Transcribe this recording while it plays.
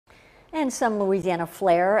And some Louisiana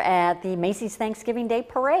flair at the Macy's Thanksgiving Day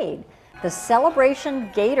Parade. The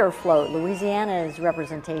Celebration Gator float, Louisiana's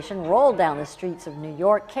representation, rolled down the streets of New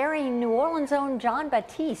York carrying New Orleans' own Jon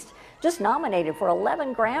Batiste, just nominated for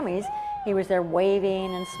 11 Grammys. He was there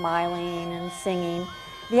waving and smiling and singing.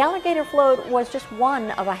 The alligator float was just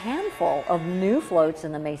one of a handful of new floats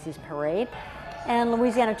in the Macy's parade. And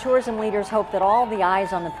Louisiana tourism leaders hope that all the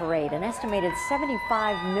eyes on the parade, an estimated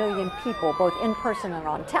 75 million people, both in person and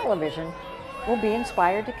on television, will be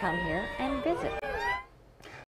inspired to come here and visit.